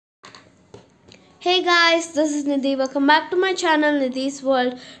Hey guys, this is Nidhi. Welcome back to my channel Nidhi's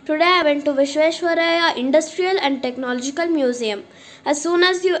World. Today I went to Visvesvaraya Industrial and Technological Museum. As soon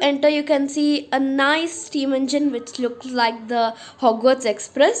as you enter, you can see a nice steam engine which looks like the Hogwarts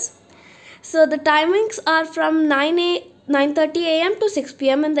Express. So the timings are from 9:30 a.m. to 6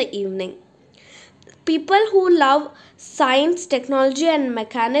 p.m. in the evening. People who love science, technology, and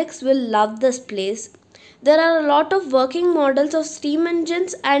mechanics will love this place. There are a lot of working models of steam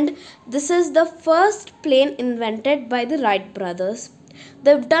engines, and this is the first plane invented by the Wright brothers.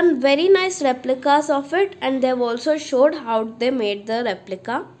 They've done very nice replicas of it, and they've also showed how they made the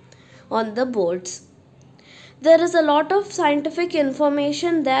replica on the boards. There is a lot of scientific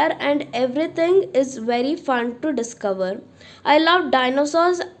information there, and everything is very fun to discover. I love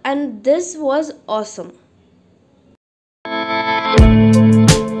dinosaurs, and this was awesome.